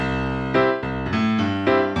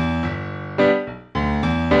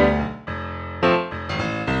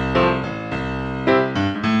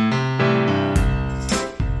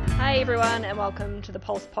welcome to the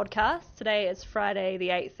Pulse podcast. Today is Friday the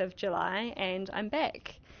 8th of July and I'm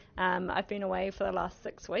back. I've been away for the last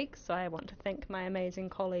 6 weeks, so I want to thank my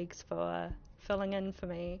amazing colleagues for filling in for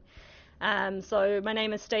me. So my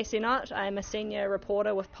name is Stacey Knott. I'm a senior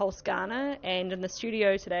reporter with Pulse Ghana, and in the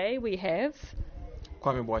studio today we have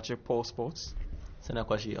Kwame Boache, Pulse Sports. Sana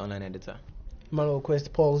Kwashi, online editor. Malo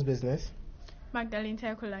Quest, Pulse Business. Magdalene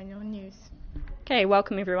Tekulano, News. Okay,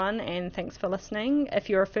 welcome everyone and thanks for listening. If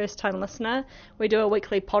you're a first-time listener, we do a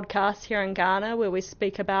weekly podcast here in Ghana where we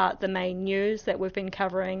speak about the main news that we've been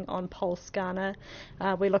covering on Pulse Ghana.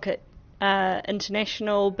 We look at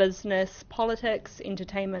international, business, politics,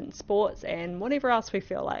 entertainment, sports and whatever else we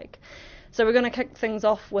feel like. So we're going to kick things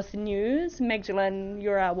off with news. Magdalene,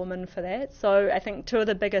 you're our woman for that. So I think two of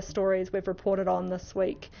the biggest stories we've reported on this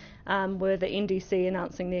week were the NDC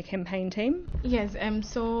announcing their campaign team. Yes,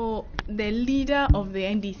 so the leader of the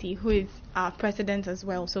NDC, who is our president as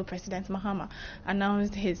well, so President Mahama,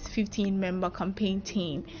 announced his 15-member campaign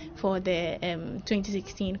team for the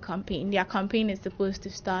 2016 campaign. Their campaign is supposed to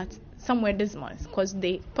start somewhere this month because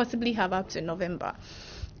they possibly have up to November.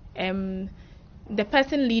 The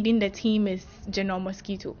person leading the team is General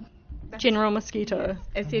Mosquito. General Mosquito.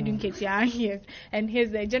 Yes, yes. And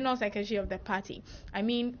he's the general secretary of the party. I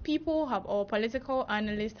mean, political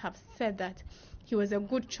analysts have said that he was a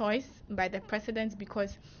good choice by the president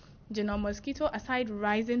because General Mosquito, aside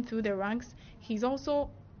rising through the ranks, he's also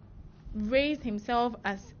raised himself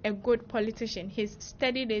as a good politician. He's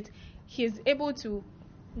studied it. He's able to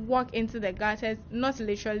walk into the gutters, not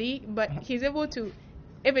literally, but he's able to.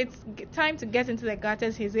 If it's time to get into the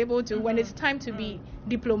gutters, he's able to. When it's time to be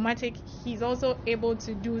diplomatic, he's also able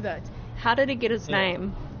to do that. How did he get his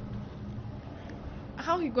name?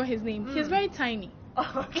 How he got his name? He's very tiny.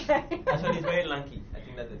 Oh, okay. Actually, he's very lanky. I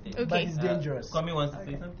think that's the thing. Okay. But he's dangerous. Kwame wants to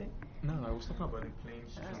say something? No, I was talking about the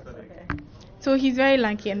planes. So he's very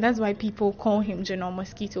lanky, and that's why people call him General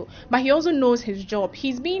Mosquito. But he also knows his job.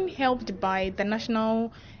 He's being helped by the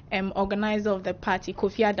national organizer of the party,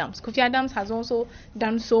 Kofi Adams. Kofi Adams has also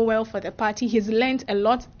done so well for the party. He's learned a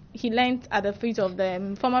lot. He learned at the feet of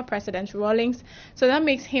the former President Rawlings. So that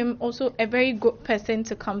makes him also a very good person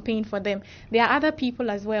to campaign for them. There are other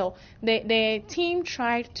people as well. The team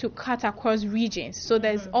tried to cut across regions. So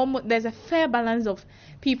there's a fair balance of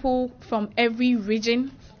people from every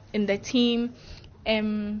region in the team.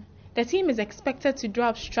 The team is expected to draw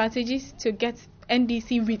up strategies to get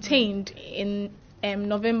NDC retained in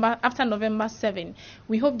November, after November 7.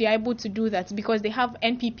 We hope they are able to do that because they have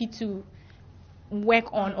NPP to work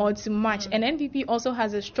on or to match. And NPP also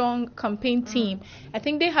has a strong campaign team. I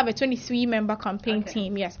think they have a 23-member campaign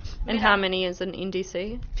team, yes. And how many is in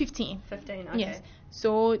NDC? 15. 15, okay. Yes.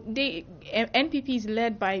 So NPP is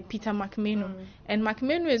led by Peter McMenu. And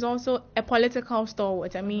McMenu is also a political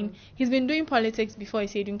stalwart. I mean, he's been doing politics before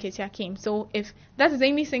Isedun Ketia came. So if that is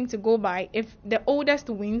anything to go by, if the oldest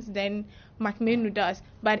wins, then McMenu does.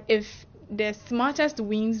 But if the smartest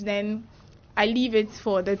wins, then I leave it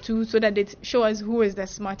for the two so that it shows us who is the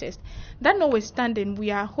smartest. That notwithstanding,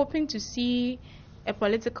 we are hoping to see a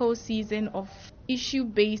political season of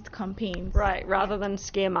issue-based campaigns. Right, rather than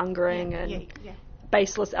scaremongering and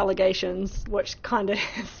baseless allegations, which kind of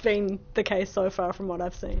has been the case so far from what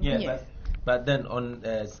I've seen. Yeah, but then on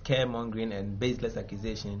scaremongering and baseless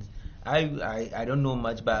accusations, I don't know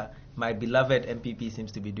much, but my beloved MPP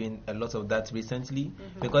seems to be doing a lot of that recently,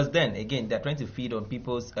 because then again they're trying to feed on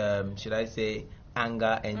people's should I say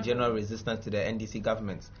anger and general resistance to the NDC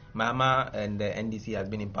government. Mahama and the NDC has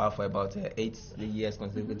been in power for about 8 years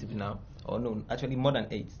consecutive now, or no, actually more than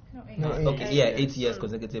 8. No, 8. Okay, yeah, 8 years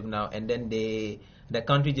consecutive now, and then the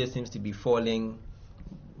country just seems to be falling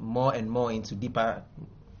more and more into deeper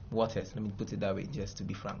waters. Let me put it that way, just to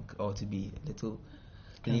be frank, or to be a little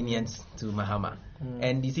lenient to Mahama.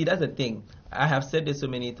 And you see, that's the thing. I have said this so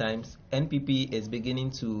many times. NPP is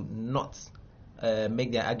beginning to not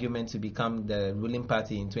make their argument to become the ruling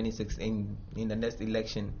party in 2016 in the next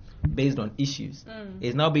election based on issues.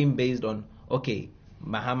 It's now being based on, okay,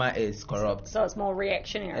 Mahama is corrupt. So it's more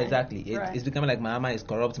reactionary. Exactly. It's becoming like Mahama is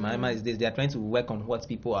corrupt, Mahama is this. They are trying to work on what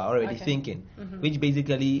people are already thinking, which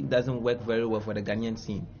basically doesn't work very well for the Ghanaian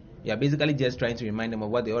scene. You are basically just trying to remind them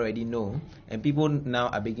of what they already know, and people now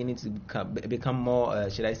are beginning to become more,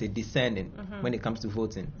 should I say, discerning when it comes to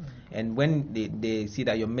voting. And when they see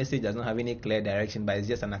that your message does not have any clear direction, but it's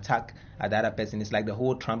just an attack at the other person, it's like the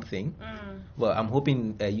whole Trump thing. Well, I'm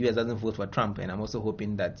hoping US doesn't vote for Trump, and I'm also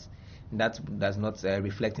hoping that that does not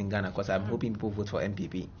reflect in Ghana, because I'm hoping people vote for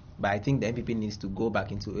MPP. But I think the MPP needs to go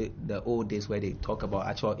back into the old days where they talk about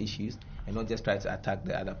actual issues and not just try to attack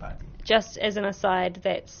the other party. Just as an aside,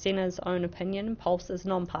 that's Senna's own opinion. Pulse is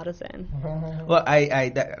non-partisan. Well,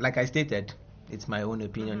 like I stated, it's my own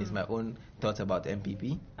opinion, it's my own thoughts about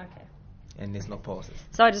MPP, Okay. and it's not Pulse's.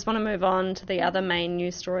 So I just want to move on to the other main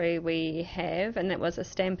news story we have, and that was a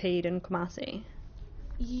stampede in Kumasi.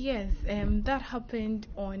 Yes, that happened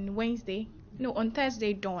on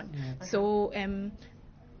Thursday dawn. So,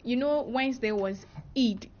 Wednesday was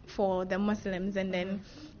Eid for the Muslims, and then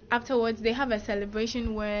afterwards they have a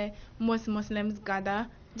celebration where most Muslims gather,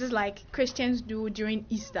 just like Christians do during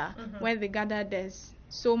Easter, where they gather. There's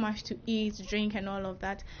so much to eat, drink, and all of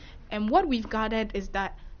that. And what we've gathered is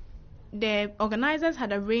that the organizers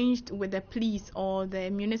had arranged with the police or the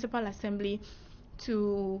municipal assembly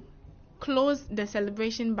to close the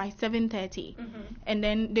celebration by 7:30, and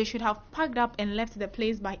then they should have packed up and left the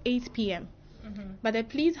place by 8 p.m. But the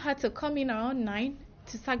police had to come in around 9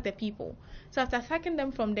 to sack the people. So after sacking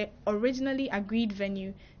them from the originally agreed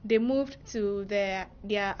venue, they moved to their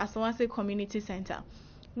Asawase Community Center,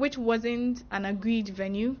 which wasn't an agreed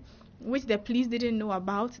venue, which the police didn't know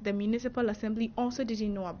about, the municipal assembly also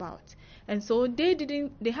didn't know about. And so they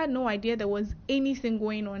had no idea there was anything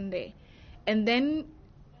going on there. And then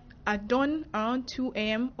at dawn, around 2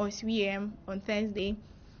 a.m. or 3 a.m. on Thursday,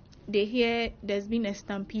 they hear there's been a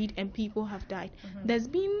stampede and people have died. There's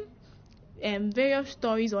been various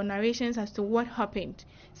stories or narrations as to what happened.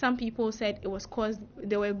 Some people said it was caused,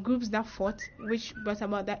 there were groups that fought, which brought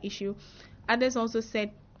about that issue. Others also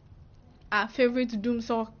said our favorite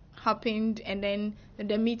doomsaw happened, and then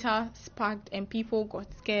the meter sparked and people got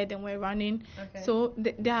scared and were running. So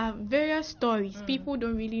there are various stories. People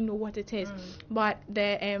don't really know what it is, but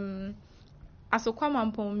the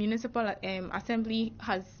Asokwa Municipal Assembly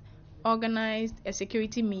has organized a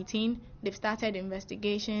security meeting. They've started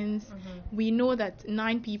investigations. We know that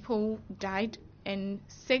 9 people died and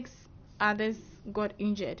 6 others got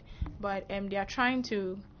injured, but they are trying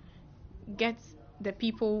to get the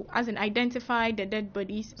people, as in identify the dead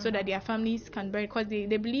bodies, so that their families can bury, because they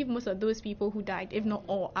believe most of those people who died, if not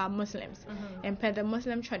all, are Muslims. And per the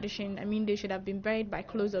Muslim tradition, I mean, they should have been buried by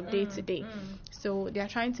close of day today. So they are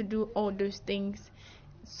trying to do all those things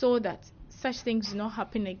so that such things do not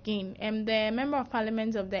happen again. And the member of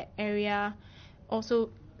parliament of the area also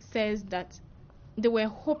says that they were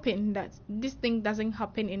hoping that this thing doesn't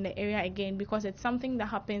happen in the area again, because it's something that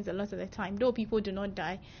happens a lot of the time. Though people do not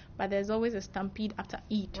die, but there's always a stampede after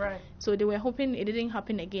Eid. Right. So they were hoping it didn't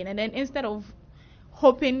happen again. And then instead of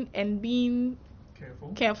hoping and being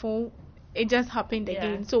careful, it just happened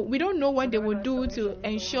again. So we don't know what they would do to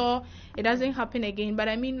ensure it doesn't happen again. But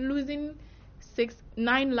I mean, losing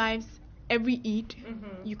 9 lives every Eid,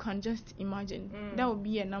 you can just imagine. That would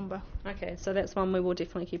be a number. Okay, so that's one we will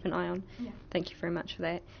definitely keep an eye on. Yeah. Thank you very much for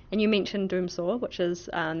that. And you mentioned Doomsaw, which is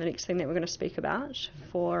the next thing that we're going to speak about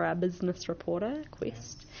for our business reporter,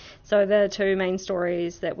 Quest. So the 2 main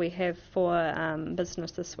stories that we have for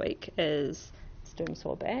business this week is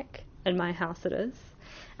Doomsaw back. In my house it is.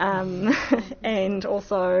 And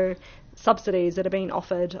also subsidies that are being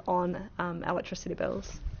offered on electricity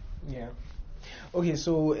bills. Yeah. Okay,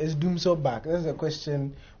 so is Doomsaw back? That's a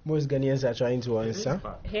question most Ghanaians are trying to answer.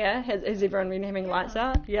 Here, has everyone been having lights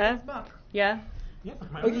out? Yeah? Yeah? Yeah,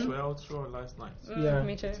 mine was well through last night. Yeah.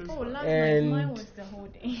 Me too. Last And- night mine was the whole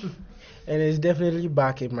day. And it's definitely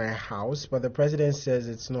back in my house, but the president says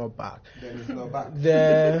it's not back. Then it's not back.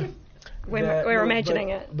 We're imagining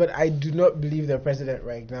it. But I do not believe the president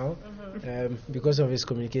right now, because of his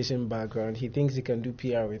communication background. He thinks he can do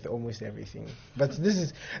PR with almost everything. But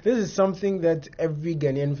this is something that every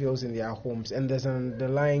Ghanaian feels in their homes, and there's an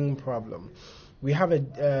underlying problem. We have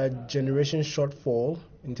a generation shortfall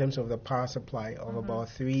in terms of the power supply of about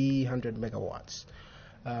 300 megawatts.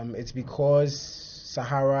 It's because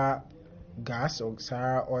Sahara Gas or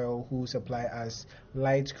Sahara Oil, who supply us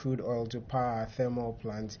light crude oil to power our thermal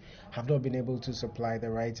plants, have not been able to supply the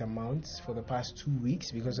right amounts for the past 2 weeks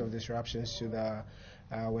because of disruptions to the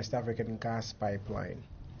West African gas pipeline.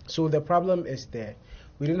 So the problem is there.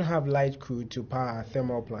 We don't have light crude to power our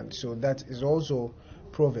thermal plants, so that is also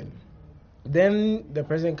proven. Then the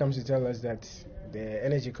president comes to tell us that the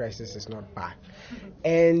energy crisis is not back.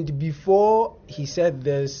 And before he said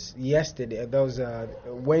this yesterday, that was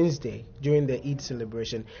Wednesday, during the Eid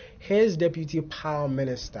celebration, his deputy power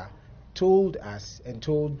minister told us and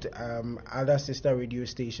told other sister radio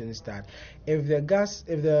stations that if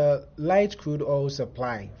the light crude oil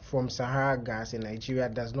supply from Sahara Gas in Nigeria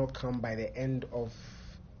does not come by the end of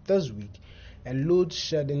this week, a load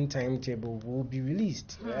shedding timetable will be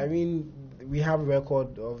released. I mean, we have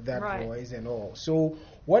record of that voice and all. So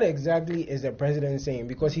what exactly is the president saying?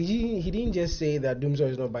 Because he didn't just say that Dumsor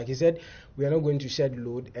is not back. He said we are not going to shed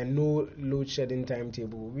load and no load shedding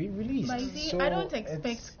timetable will be released. But you see, so I don't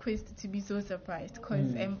expect Quist to be so surprised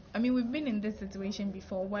because I mean we've been in this situation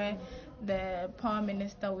before where the power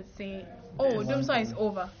minister would say, "Oh, Dumsor is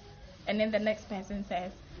over," and then the next person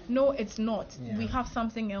says, "No, it's not. We have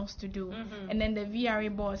something else to do." And then the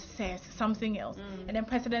VRA boss says something else, and then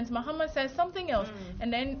President Mahama says something else,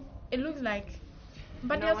 and then it looks like.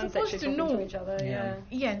 But no they're one's supposed actually to talking know. to each other.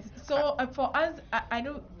 Yes. So for us,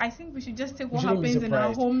 I think we should just take what shouldn't be happens in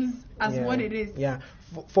our surprised. homes as what it is. Yeah.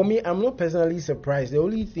 For me, I'm not personally surprised. The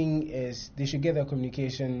only thing is they should get the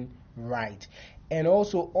communication right. And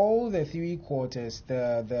also, all the three quarters,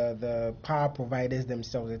 the power providers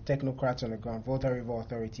themselves, the technocrats on the ground, Volta River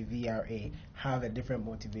Authority, VRA, have a different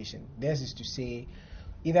motivation. Theirs is to say,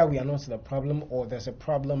 either we are not the problem or there's a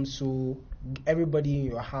problem, so everybody in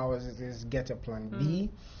your house is get a plan B.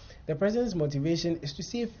 The president's motivation is to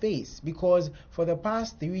save face, because for the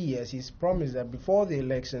past 3 years he's promised that before the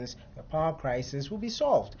elections the power crisis will be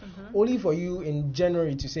solved. Only for you in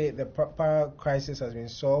January to say the power crisis has been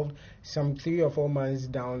solved some 3 or 4 months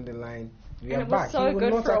down the line. We And are it was back. so He will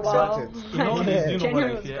good not for a accept while. it. You know, Yeah. you know what January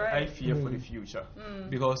I was fear? great. I fear for the future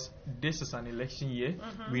because this is an election year.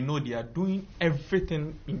 We know they are doing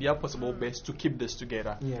everything in their possible best to keep this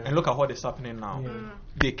together. Yeah. And look at what is happening now. Yeah.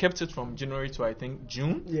 They kept it from January to I think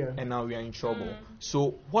June, Yeah. and now we are in trouble.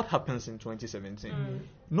 So what happens in 2017?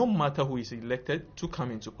 No matter who is elected to come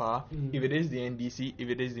into power, if it is the NDC, if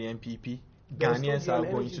it is the NPP, There's Ghanaians still are the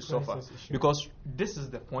going energy to suffer crisis issue. because this is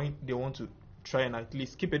the point they want to try and at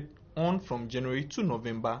least keep it on from January to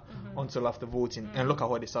November until after voting. And look at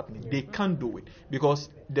what is happening. They can't do it because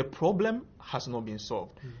the problem has not been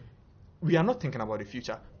solved. We are not thinking about the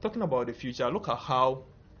future. Talking about the future, look at how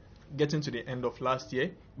getting to the end of last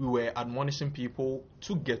year, we were admonishing people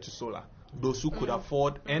to get to solar. Those who could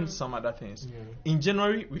afford and some other things. In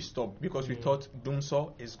January, we stopped because we thought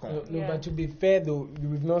Dumsor is gone. No, but to be fair though,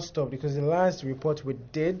 we've not stopped, because the last report we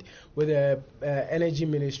did with the energy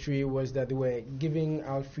ministry was that they were giving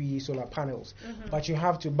out free solar panels, but you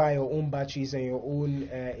have to buy your own batteries and your own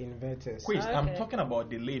inverters. Quiz, I'm Okay. talking about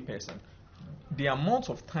the layperson. The amount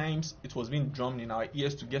of times it was being drummed in our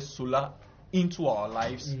ears to get solar into our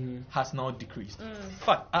lives has now decreased. In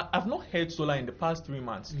fact, I've not heard solar in the past 3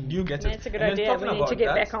 months. Do you get it? It's a good And then idea. talking We need to about get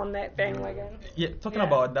that- back on that bandwagon. Yeah, talking Yeah.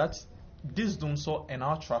 about that, this Dumsor and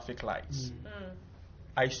our traffic lights.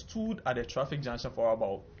 I stood at the traffic junction for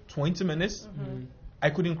about 20 minutes. I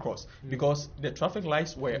couldn't cross because the traffic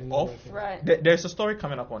lights were off. Right. There's a story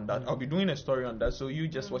coming up on that. I'll be doing a story on that, so you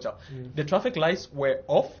just watch out. The traffic lights were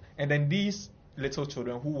off, and then these little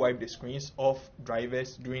children who wipe the screens off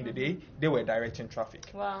drivers during the day, they were directing traffic.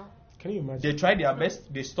 Wow. Can you imagine? They try their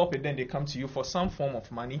best, they stop it, then they come to you for some form of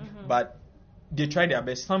money, but they try their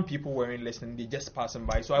best. Some people weren't listening, they just passing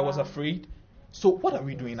by. So I was afraid. So what are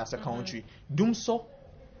we doing as a country? Dumsor,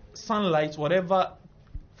 sunlight, whatever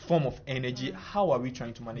form of energy, how are we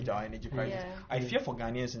trying to manage our energy crisis? Yeah. I fear for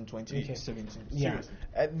Ghanaians in 2017. Yeah. Seriously.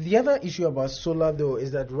 The other issue about solar though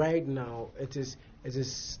is that right now it is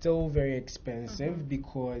still very expensive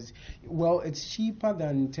because, well, it's cheaper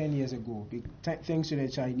than 10 years ago. Thanks to the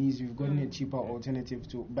Chinese, we've gotten a cheaper alternative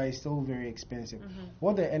to, but it's still very expensive.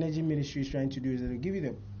 What the energy ministry is trying to do is that they give you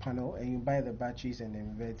the panel and you buy the batteries and the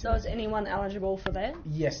inverters. So is anyone eligible for that?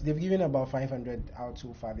 Yes, they've given about 500 out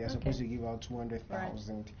so far. They're supposed to give out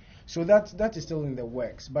 200,000. Right. So that is still in the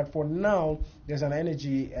works. But for now, there's an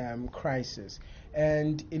energy crisis.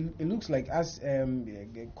 And it looks like, as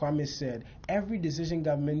Kwame said, every decision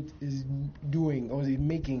government is doing or is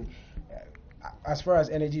making, as far as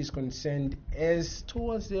energy is concerned, is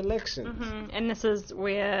towards the elections. And this is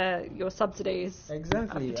where your subsidies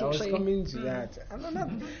Exactly. I was potentially- coming to that.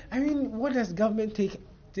 I mean, what does government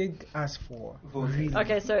take us for? Really?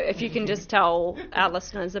 Okay, so if you can just tell our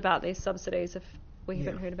listeners about these subsidies if we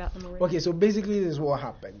haven't heard about them already. Okay, so basically this is what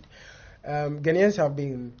happened. Ghanaians have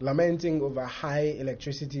been lamenting over high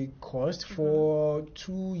electricity cost for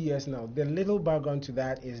 2 years now. The little background to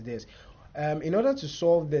that is this. In order to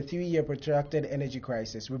solve the 3-year protracted energy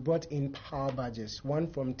crisis, we brought in power badges,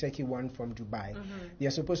 one from Turkey, one from Dubai. They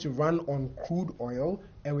are supposed to run on crude oil,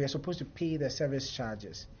 and we are supposed to pay the service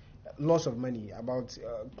charges. Lots of money, about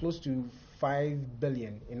close to $5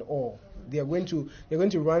 billion in all. They're going to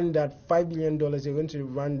run that $5 billion. They're going to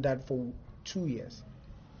run that for 2 years.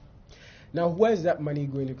 Now, where is that money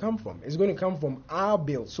going to come from? It's going to come from our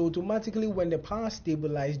bills. So automatically, when the power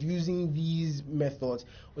stabilized using these methods,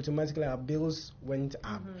 automatically our bills went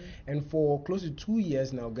up. And for close to 2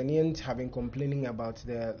 years now, Ghanaians have been complaining about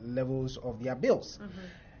the levels of their bills.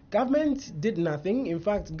 Government did nothing. In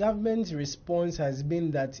fact, government's response has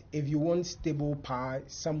been that if you want stable power,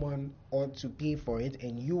 someone ought to pay for it,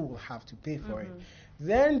 and you will have to pay for it.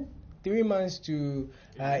 Then 3 months to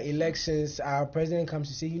elections, our president comes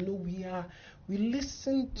to say, we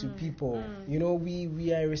listen to people.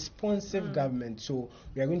 We are a responsive government, so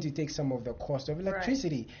we are going to take some of the cost of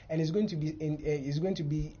electricity, and it's going to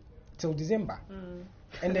be till December.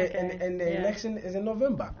 And the election is in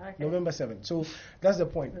November, November 7th. So that's the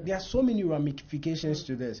point. There are so many ramifications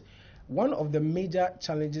to this. One of the major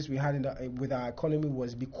challenges we had with our economy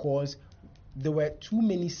was because there were too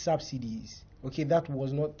many subsidies. Okay, that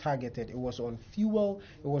was not targeted. It was on fuel,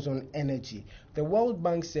 it was on energy. The World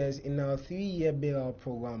Bank says in our 3-year bailout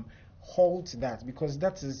program, halt that, because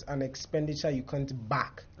that is an expenditure you can't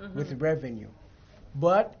back with revenue.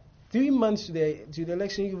 But 3 months to the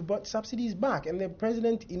election, you've brought subsidies back. And the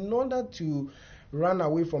president, in order to run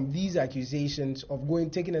away from these accusations of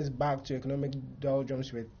taking us back to economic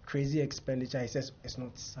doldrums with crazy expenditure, he says it's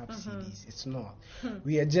not subsidies. It's not.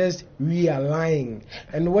 We are just realigning.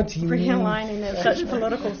 And what he realigning is such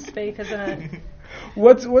political speak, isn't it?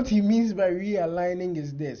 What he means by realigning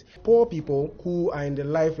is this: poor people who are in the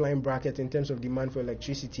lifeline bracket in terms of demand for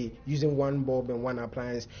electricity using one bulb and one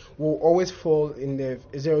appliance will always fall in the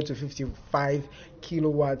 0 to 55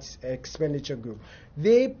 kilowatts expenditure group.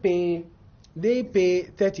 They pay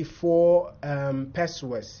 34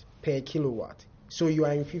 pesos per kilowatt. So you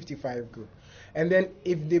are in 55 group. And then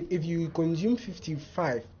if you consume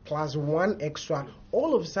 55 plus one extra,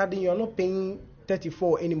 all of a sudden you are not paying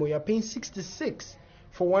 34 anymore. You are paying 66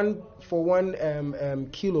 for one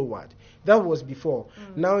kilowatt. That was before.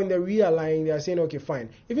 Now in the realigning, they are saying, okay, fine.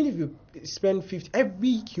 Even if you spend 50,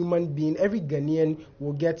 every human being, every Ghanaian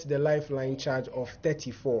will get the lifeline charge of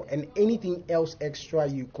 34, and anything else extra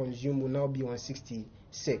you consume will now be on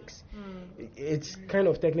 66. It's kind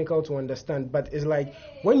of technical to understand, but it's like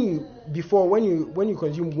when you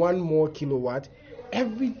consume one more kilowatt,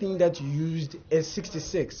 everything that you used is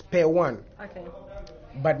 66 per one. Okay.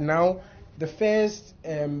 But now the first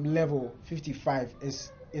level 55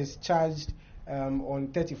 is charged on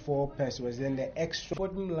 34 pesos. Then the extra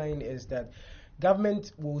bottom line is that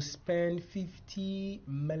government will spend $50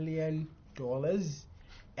 million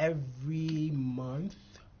every month.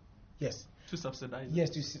 Yes. To subsidize. Yes,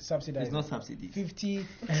 to subsidize. It's not subsidies. 50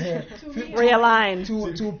 realign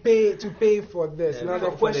to pay for this. Yeah, now the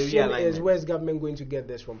for the question is, realignment. where's government going to get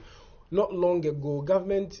this from? Not long ago,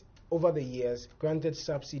 government over the years granted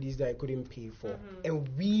subsidies that I couldn't pay for, and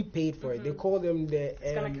we paid for it. They call them the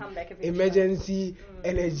emergency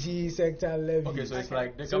energy sector levy. Okay, so it's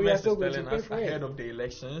like the So we government are is still going to telling pay us for it. ahead of the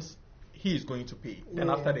elections, he is going to pay. And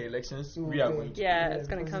Yeah. after the elections, So we are going to Yeah, pay. it's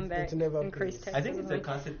going to come back. It's never Increased pays. taxes. I think it's a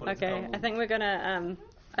classic political Okay, move.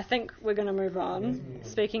 I think we're gonna move on.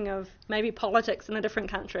 Speaking of maybe politics in a different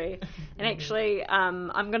country, and actually,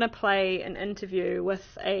 I'm gonna play an interview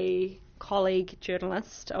with a colleague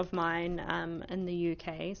journalist of mine in the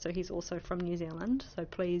UK. So he's also from New Zealand. So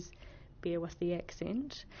please bear with the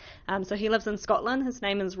accent. So he lives in Scotland. His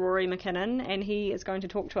name is Rory McKinnon, and he is going to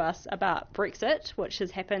talk to us about Brexit, which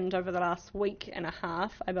has happened over the last week and a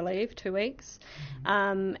half, I believe, 2 weeks,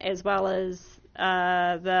 as well as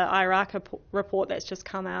the Iraq report that's just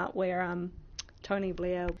come out where Tony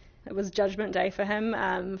Blair, it was Judgment Day for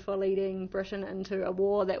him for leading Britain into a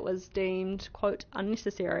war that was deemed, quote,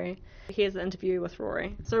 unnecessary. Here's the interview with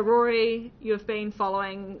Rory. So Rory, you've been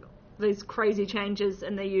following these crazy changes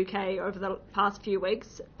in the UK over the past few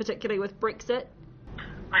weeks, particularly with Brexit.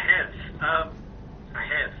 I have.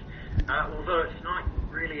 Although it's not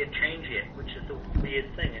really a change yet, which is the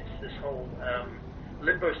weird thing. It's this whole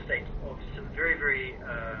limbo state of some very, very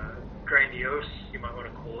grandiose, you might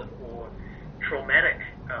want to call it, or traumatic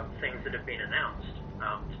things that have been announced,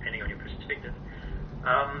 depending on your perspective,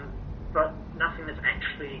 but nothing that's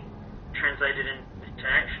actually translated into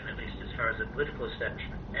action, at least as far as the political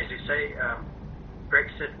establishment. As you say,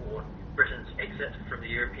 Brexit, or Britain's exit from the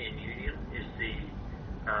European Union, is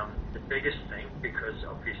the biggest thing, because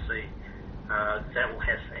obviously that will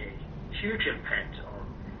have a huge impact on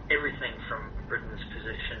everything from Britain's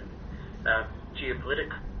position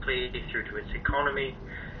geopolitically through to its economy,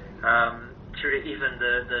 through to even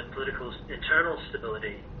the political internal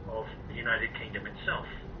stability of the United Kingdom itself,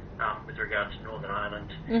 with regard to Northern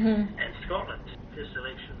Ireland and Scotland. This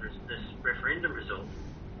election, this referendum result,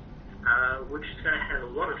 which is going to have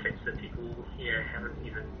a lot of effects that people here haven't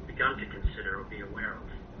even begun to consider or be aware of.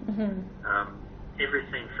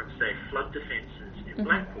 Everything from, say, flood defences in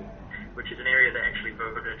Blackpool, which is an area that actually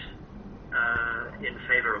voted in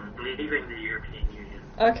favour of leaving the European Union.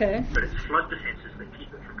 Okay. But its flood defences that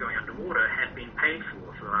keep it from going underwater have been paid for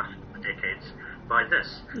the last decades by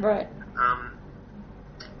this. Right.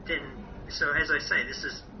 So as I say, this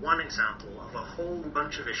is one example of a whole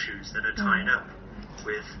bunch of issues that are tied up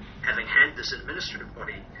with having had this administrative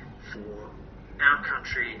body for our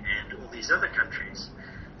country and all these other countries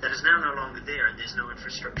that is now no longer there, and there's no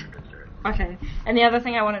infrastructure to do it. Okay. And the other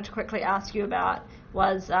thing I wanted to quickly ask you about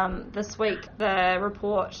was this week the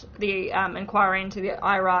report, the inquiry into the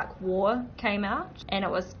Iraq war came out, and it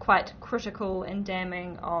was quite critical and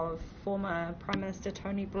damning of former Prime Minister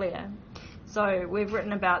Tony Blair. So we've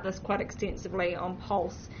written about this quite extensively on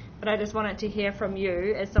Pulse, but I just wanted to hear from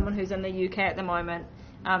you, as someone who's in the UK at the moment,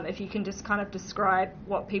 if you can just kind of describe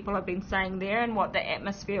what people have been saying there and what the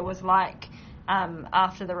atmosphere was like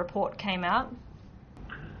after the report came out.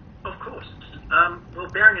 Of course. Well,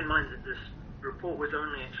 bearing in mind that this report was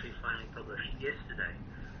only actually finally published yesterday,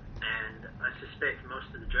 and I suspect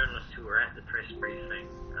most of the journalists who were at the press briefing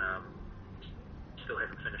still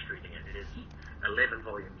haven't finished reading it. It is 11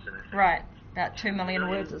 volumes, and I think Right, about 2 million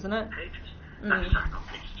words, isn't it? Pages. Sorry, not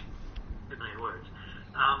pages. 2 million words.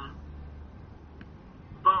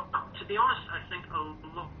 But to be honest, I think a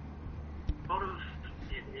lot of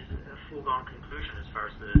it is a foregone conclusion as far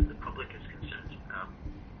as the public is concerned.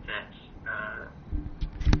 That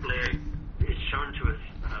Blair is shown to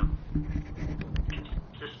have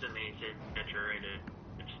consistently exaggerated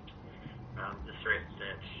the threat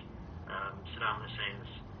that Saddam Hussein's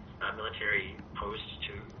military posed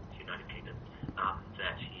to the United Kingdom,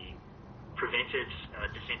 that he prevented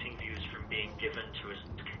dissenting views from being given to his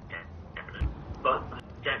cabinet, but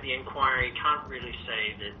that the inquiry can't really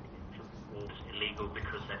say that it was illegal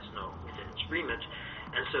because that's not within its remit,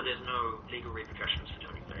 and so there's no legal repercussions for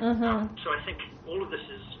Tony Blair. So I think all of this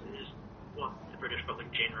is what the British public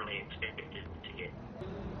generally expected to get.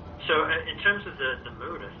 So in terms of the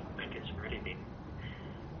mood, I think it's really been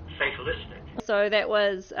fatalistic. So that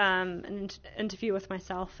was an interview with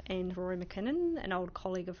myself and Rory McKinnon, an old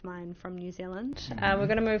colleague of mine from New Zealand. We're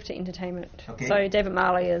going to move to entertainment. Okay. So David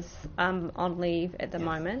Marley is on leave at the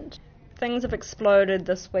moment. Things have exploded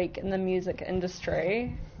this week in the music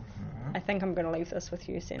industry. I think I'm going to leave this with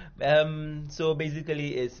you, Sam. So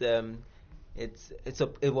basically, it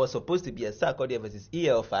was supposed to be a Sarkodie versus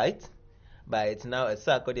EL fight, but it's now a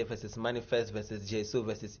Sarkodie versus Manifest versus JSO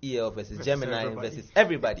versus EL versus Gemini versus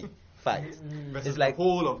everybody fight. Versus like the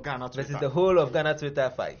whole of Ghana Twitter. Versus the whole of Ghana Twitter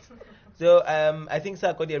fight. So I think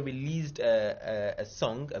Sarkodie released a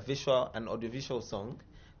song, an audiovisual song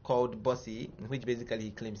called Bossy, in which basically he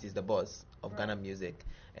claims he's the boss of Ghana music,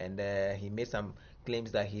 and he made some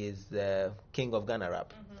claims that he is the king of Ghana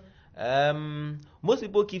rap. Most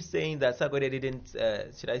people keep saying that Sarkodie didn't,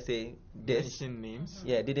 should I say, mention names.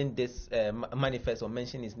 Yeah, didn't Manifest or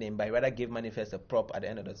mention his name, but rather gave Manifest a prop at the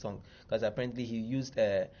end of the song, because apparently he used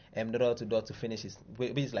door to door to finish his,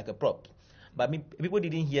 which is like a prop. But people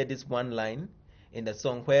didn't hear this one line in the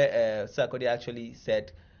song where Sarkodie actually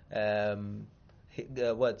said,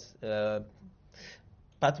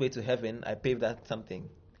 Pathway to Heaven, I paved that something.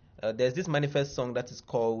 There's this Manifest song that is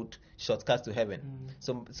called Shortcuts to Heaven.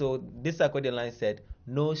 So this Sarkodie line said,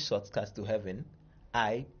 no shortcuts to heaven,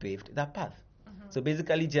 I paved that path. So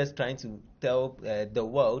basically just trying to tell the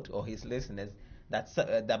world or his listeners that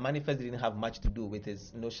that Manifest didn't have much to do with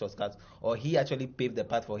his no shortcuts, or he actually paved the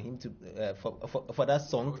path for him to for that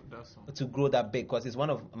song to grow that big, because it's one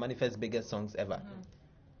of Manifest's biggest songs ever.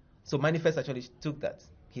 So Manifest actually took that.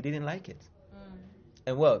 He didn't like it.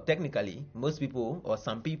 And well, technically, most people or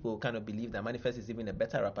some people kind of believe that Manifest is even a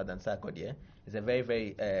better rapper than Sarkodie. It's a very,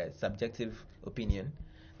 very subjective opinion.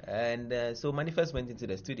 And so Manifest went into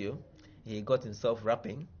the studio. He got himself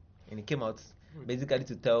rapping, and he came out basically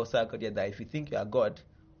to tell Sarkodie that if you think you are God,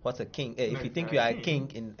 what's a king? If you think you are a king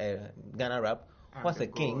in Ghana rap, what's a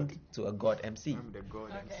king to a God MC? I'm the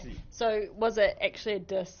God MC. So was it actually a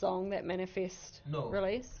diss song that Manifest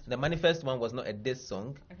released? The Manifest one was not a diss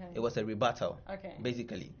song. It was a rebuttal,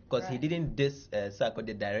 basically, because he didn't diss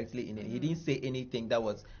Sarkodie directly in it. He didn't say anything that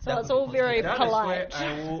was... So it's all very polite.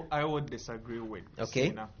 That is where I would disagree with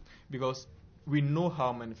Sina, because we know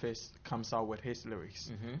how Manifest comes out with his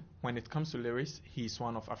lyrics. When it comes to lyrics, he's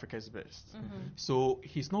one of Africa's best. So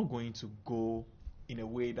he's not going to go in a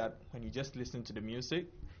way that when you just listen to the music,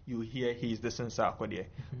 you hear he's the Sarkodie.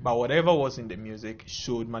 But whatever was in the music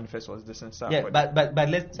showed Manifest was the Sarkodie. Yeah, but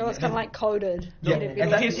let's... So it's kind of like coded. Yeah,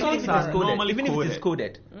 his songs are normally even coded. If it is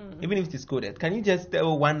coded. even if it is coded. Can you just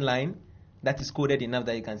tell one line that is coded enough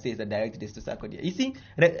that you can say it's a direct diss to Sarkodie? You see,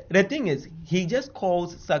 the thing is, he just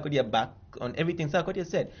calls Sarkodie back on everything Sarkodie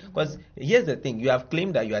said. Because here's the thing, you have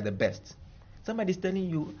claimed that you are the best. Somebody's telling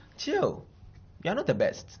you, chill, you are not the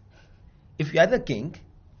best. If you are the king,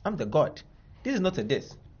 I'm the god. This is not a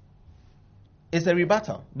diss. It's a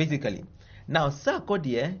rebuttal, basically. Now,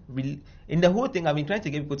 Sarkodie, in the whole thing, I've been trying to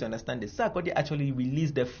get people to understand this. Sarkodie actually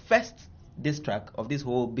released the first diss track of this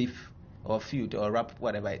whole beef or feud or rap,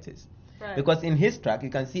 whatever it is. Right. Because in his track, you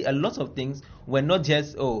can see a lot of things were not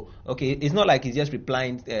just, it's not like he's just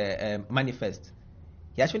replying manifest.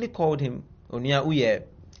 He actually called him Onia Uye.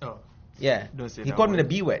 Oh, Yeah. don't say He that called him word. the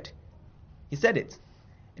B word. He said it.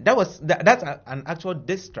 That's an actual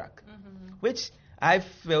diss track, which I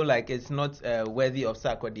feel like it's not worthy of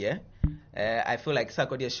Sarkodie. I feel like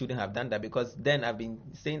Sarkodie shouldn't have done that, because then I've been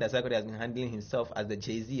saying that Sarkodie has been handling himself as the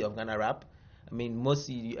Jay-Z of Ghana rap. I mean, most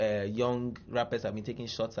young rappers have been taking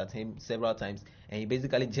shots at him several times, and he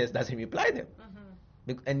basically just doesn't reply them.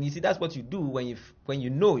 And you see, that's what you do when you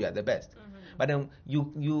know you are the best. But then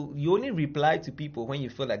you only reply to people when you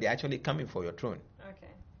feel like they're actually coming for your throne,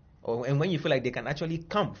 and when you feel like they can actually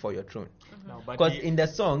come for your throne. No, but Because he- in the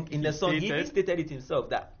song, he even stated- stated it himself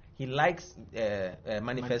that he likes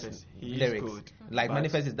Manifest He is lyrics. good. Like But-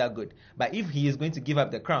 Manifest is that good. But if he is going to give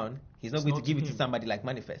up the crown, he's not It's going not to give to it to him. somebody like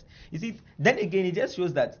Manifest. You see, then again, it just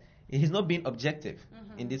shows that he's not being objective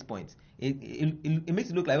in this point. It makes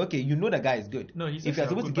it look like, okay, you know the guy is good. No, he says if you're you're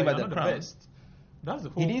supposed to good, give but up you're the not crown, best. That's the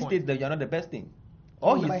whole he didn't point. state that you're not the best thing.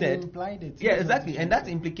 All he But said, implied it. yeah, exactly, and that's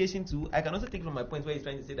implication too. I can also take from my point where he's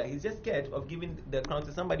trying to say that he's just scared of giving the crown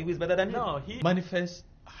to somebody who is better than him. No, Manifest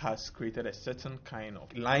has created a certain kind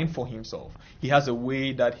of line for himself. He has a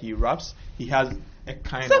way that he raps. He has a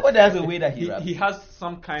kind Somebody of... has a way that he raps. He has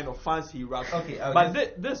some kind of fans he raps. Okay, I'll but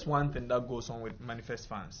just- there's one thing that goes on with Manifest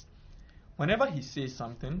fans. Whenever he says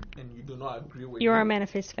something and you do not agree with You're a him,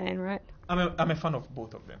 Manifest fan, right? I'm a fan of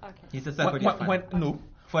both of them. Okay. He's a Sarkodie fan. No,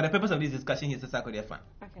 For the purpose of this discussion, he's a Sarkodie fan.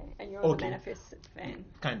 Okay. And you're Okay. a Manifest fan.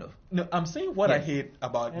 Kind of. no, I'm saying what I Yes. hate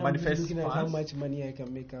about I'm Manifest looking at how fans. much money I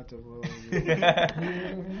can make out of all of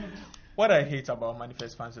it. What I hate about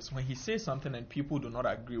Manifest fans is when he says something and people do not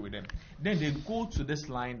agree with him, then they go to this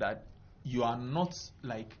line that you are not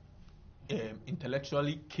like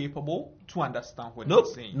intellectually capable to understand what Nope,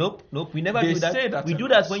 he's saying. nope. We never They do that. say that We a do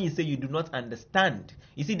lot. that when you say you do not understand.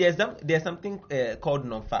 You see, there's something called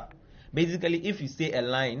non-fa. Basically, if you say a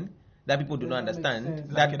line that people do not Doesn't make understand,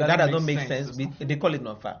 sense. Like that it does doesn't not make make sense. sense. They call it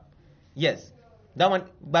non-fa. Yes, that one.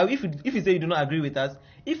 But if you say you do not agree with us,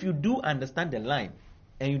 if you do understand the line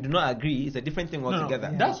and you do not agree, it's a different thing No,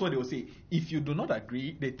 altogether. that's what they will say. If you do not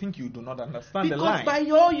agree, they think you do not understand the Because line.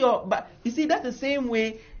 by but you see, that's the same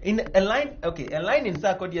way in a line. Okay, a line in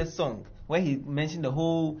Sarkodie's song where he mentioned the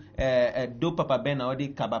whole do papa ben or the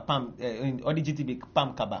kaba pam or the GTB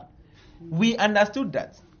pam kaba. We understood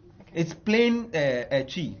that. It's plain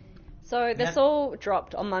chi. So this Yeah. all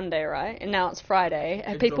dropped on Monday, right? And now it's Friday.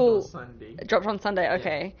 Are It people dropped on Sunday. It dropped on Sunday?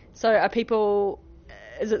 Okay. So are people?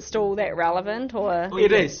 Is it still that relevant or? Oh,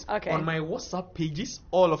 It yeah. is. Okay. On my WhatsApp pages,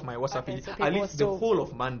 all of my WhatsApp Okay, pages, so at people least are still- the whole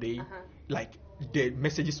of Monday, Uh-huh. like the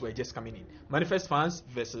messages were just coming in. Manifest fans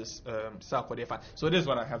versus Sarkodie fans. So this is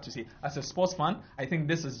what I have to say. As a sports fan, I think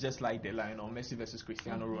this is just like the Lionel Messi versus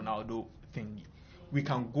Cristiano Ronaldo thingy. We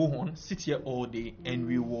can go on, sit here all day, and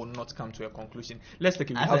we will not come to a conclusion. Let's take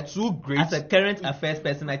it. We have two great. As a current affairs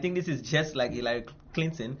person, I think this is just like Hillary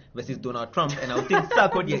Clinton versus Donald Trump, and I would think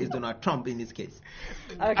Sarkodie is Donald Trump in this case.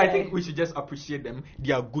 Okay. I think we should just appreciate them.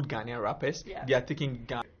 They are good Ghanaian rappers. Yeah. They are taking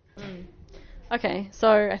Ghana. Okay. So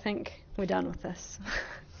I think we're done with this.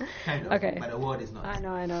 Kind of, Okay. but the word is not.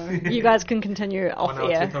 I know. You guys can continue off on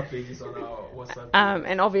our air. Twitter pages, on our WhatsApp.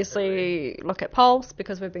 And obviously look at Pulse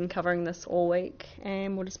because we've been covering this all week,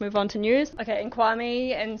 and we'll just move on to news. Okay, in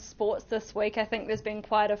Kwame and sports this week, I think there's been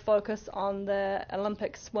quite a focus on the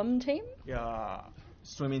Olympic swim team. Yeah,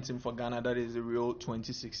 swimming team for Ghana. That is the Rio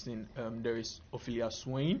 2016. There is Ophelia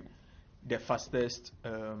Swain, the fastest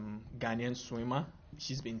Ghanaian swimmer.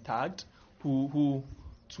 She's been tagged. Who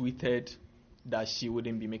tweeted that she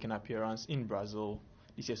wouldn't be making an appearance in Brazil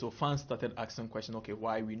this year. So fans started asking questions. Okay,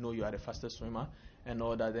 why? We know you are the fastest swimmer and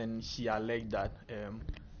all that. Then she alleged that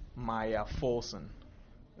Maya Folsen,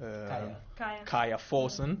 Kaya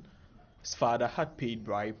Folsen's father had paid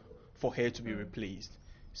bribe for her to be replaced.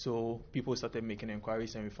 So people started making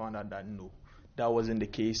inquiries, and we found out that no, that wasn't the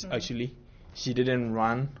case. Actually, she didn't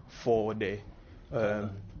run for the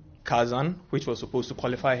Kazan, which was supposed to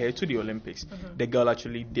qualify her to the Olympics. The girl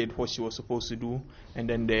actually did what she was supposed to do, and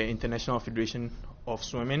then the International Federation of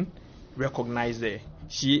Swimming recognized her.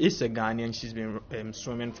 She is a Ghanaian. She's been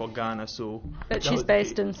swimming for Ghana, so. But she's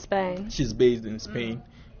based in Spain. She's based in Spain.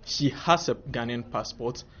 She has a Ghanaian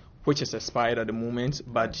passport, which is expired at the moment,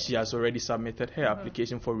 but she has already submitted her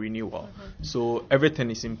application for renewal. So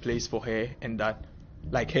everything is in place for her, and that,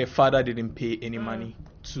 like, her father didn't pay any money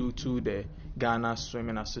to the Ghana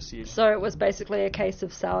Swimming Association. So it was basically a case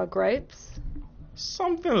of sour grapes.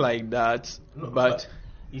 Something like that, but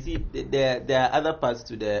you see, there are other parts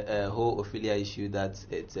to the whole Ophelia issue that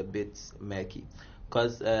it's a bit murky.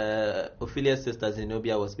 Because Ophelia's sister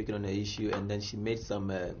Zenobia was speaking on the issue, and then she made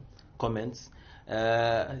some comments.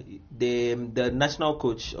 The national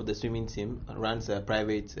coach of the swimming team runs a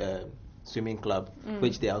private swimming club,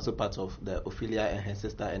 which they are also part of, the Ophelia and her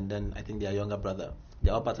sister, and then I think their younger brother. They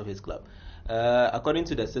are all part of his club. According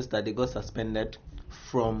to the sister, they got suspended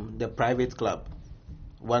from the private club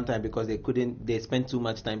one time because they spent too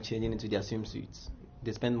much time changing into their swimsuits.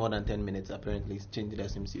 They spent more than 10 minutes apparently changing their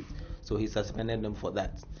swimsuits. So he suspended them for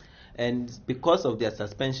that. And because of their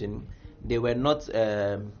suspension, they were not,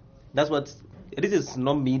 this is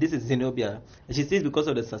not me, this is Zenobia. And she says because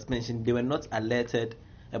of the suspension, they were not alerted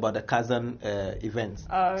about the Kazan events.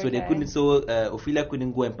 Oh, okay. So they couldn't, Ophelia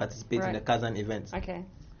couldn't go and participate in the Kazan events. Okay.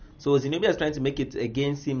 So Zenobia is trying to make it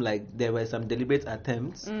again seem like there were some deliberate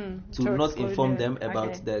attempts to not inform them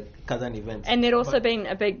about the Kazan events. And there'd also been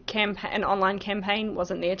a big an online campaign,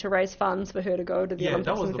 wasn't there, to raise funds for her to go to the Olympics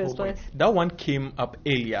that was in the the first whole place? point. That one came up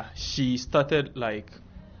earlier. She started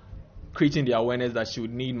creating the awareness that she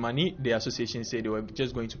would need money. The association said they were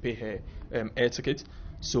just going to pay her air ticket.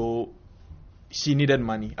 So she needed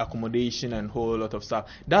money, accommodation, and whole lot of stuff.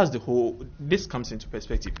 This comes into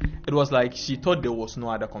perspective. It was like she thought there was no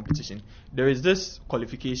other competition. There is this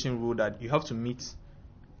qualification rule that you have to meet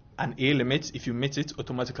an A limit. If you meet it,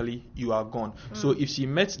 automatically you are gone. So if she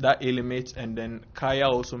met that A limit and then Kaya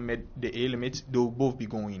also met the A limit, they will both be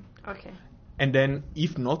going. Okay. And then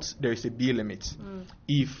if not, there is a B limit.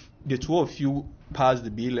 If the two of you pass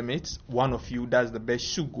the B limit, one of you that's the best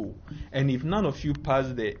should go. And if none of you pass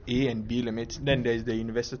the A and B limit, then there's the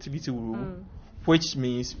university rule, which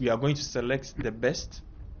means we are going to select the best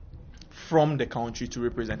from the country to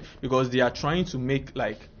represent, because they are trying to make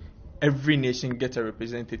every nation get a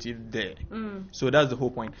representative there. So that's the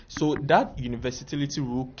whole point. So that university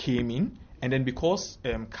rule came in, and then because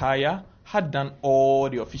Kaya had done all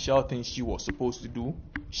the official things she was supposed to do,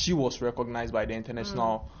 she was recognized by the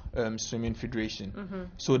International Swimming Federation.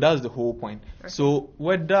 So that's the whole point. Okay. So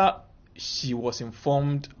whether she was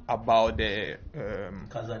informed about the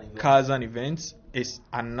Kazan events is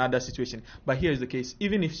another situation. But here is the case.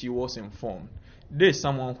 Even if she was informed, there's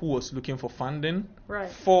someone who was looking for funding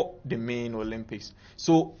for the main Olympics.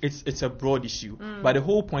 So it's a broad issue. But the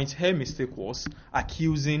whole point, her mistake was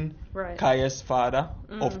accusing Kaya's father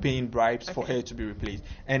of paying bribes for her to be replaced.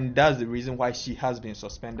 And that's the reason why she has been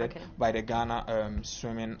suspended by the Ghana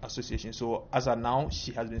Swimming Association. So as of now,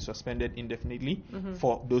 she has been suspended indefinitely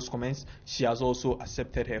for those comments. She has also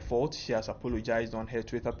accepted her fault. She has apologized on her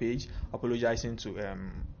Twitter page, apologizing to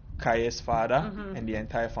Kaya's father and the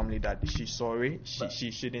entire family that she's sorry.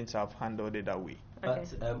 She shouldn't have handled it that way. But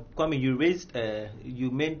Kwame,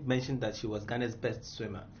 you made mention that she was Ghana's best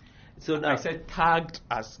swimmer. So now I said tagged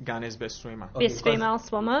as Ghana's best swimmer. Best female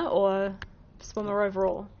swimmer or swimmer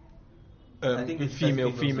overall? I think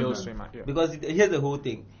female swimmer. Yeah. Because here's the whole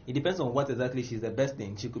thing. It depends on what exactly she's the best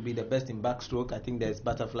in. She could be the best in backstroke. I think there's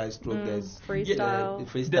butterfly stroke. There's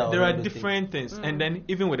freestyle. There are different things. And then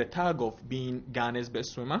even with the tag of being Ghana's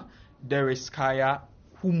best swimmer, there is Kaya,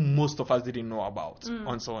 who most of us didn't know about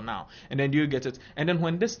until now. And then you get it. And then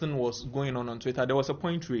when this thing was going on Twitter, there was a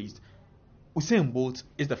point raised. Usain Bolt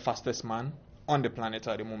is the fastest man on the planet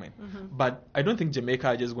at the moment. But I don't think Jamaica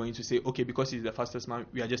are just going to say, okay, because he's the fastest man,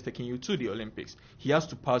 we are just taking you to the Olympics. He has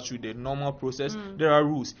to pass through the normal process. There are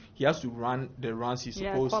rules. He has to run the runs he's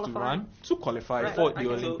supposed to run to qualify for the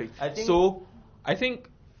Olympics. So I think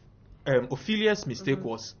Ophelia's mistake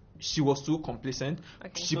was she was too complacent.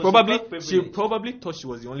 Okay. She probably thought she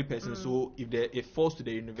was the only person. So if it falls to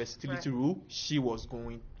the university rule, she was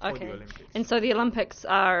going for the Olympics. And so the Olympics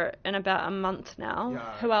are in about a month now.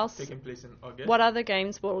 Yeah, who else? Taking place in August. What other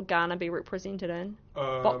games will Ghana be represented in?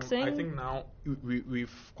 Boxing? I think now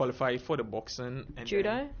we've qualified for the boxing. And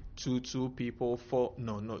judo? Two people for...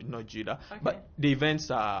 No, not judo. Okay. But the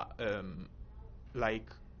events are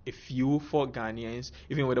a few for Ghanaians.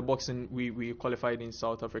 Even with the boxing, we qualified in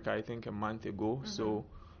South Africa, I think, a month ago. So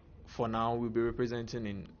for now, we'll be representing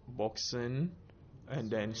in boxing and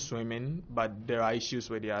then swimming. But there are issues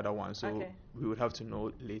with the other one, so we would have to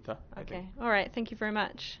know later. Okay. All right. Thank you very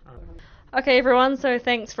much. Okay, everyone, so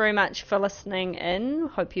thanks very much for listening in.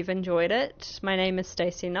 Hope you've enjoyed it. My name is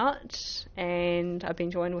Stacey Knott, and I've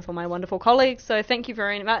been joined with all my wonderful colleagues. So thank you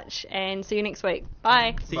very much, and see you next week.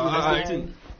 Bye. See you next week too.